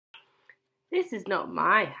This is not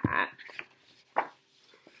my hat.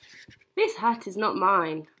 This hat is not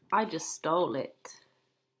mine. I just stole it.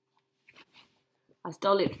 I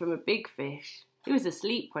stole it from a big fish. He was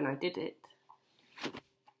asleep when I did it.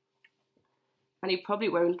 And he probably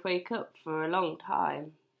won't wake up for a long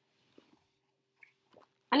time.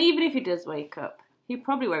 And even if he does wake up, he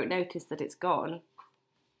probably won't notice that it's gone.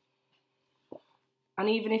 And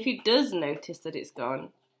even if he does notice that it's gone,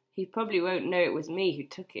 he probably won't know it was me who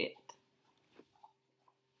took it.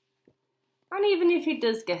 And even if he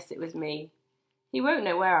does guess it was me, he won't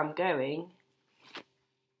know where I'm going.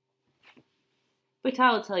 But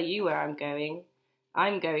I'll tell you where I'm going.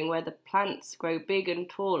 I'm going where the plants grow big and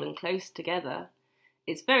tall and close together.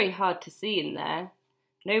 It's very hard to see in there.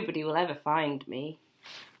 Nobody will ever find me.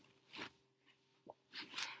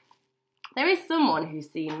 There is someone who's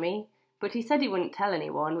seen me, but he said he wouldn't tell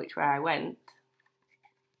anyone which way I went.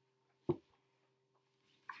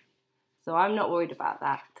 So I'm not worried about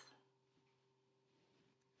that.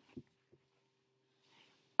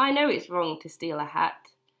 I know it's wrong to steal a hat.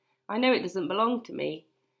 I know it doesn't belong to me,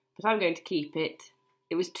 but I'm going to keep it.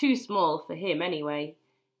 It was too small for him anyway.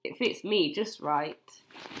 It fits me just right.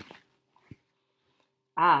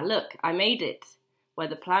 Ah, look, I made it, where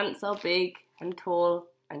the plants are big and tall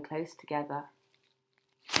and close together.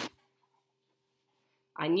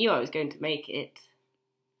 I knew I was going to make it.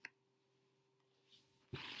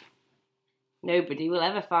 Nobody will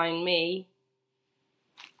ever find me.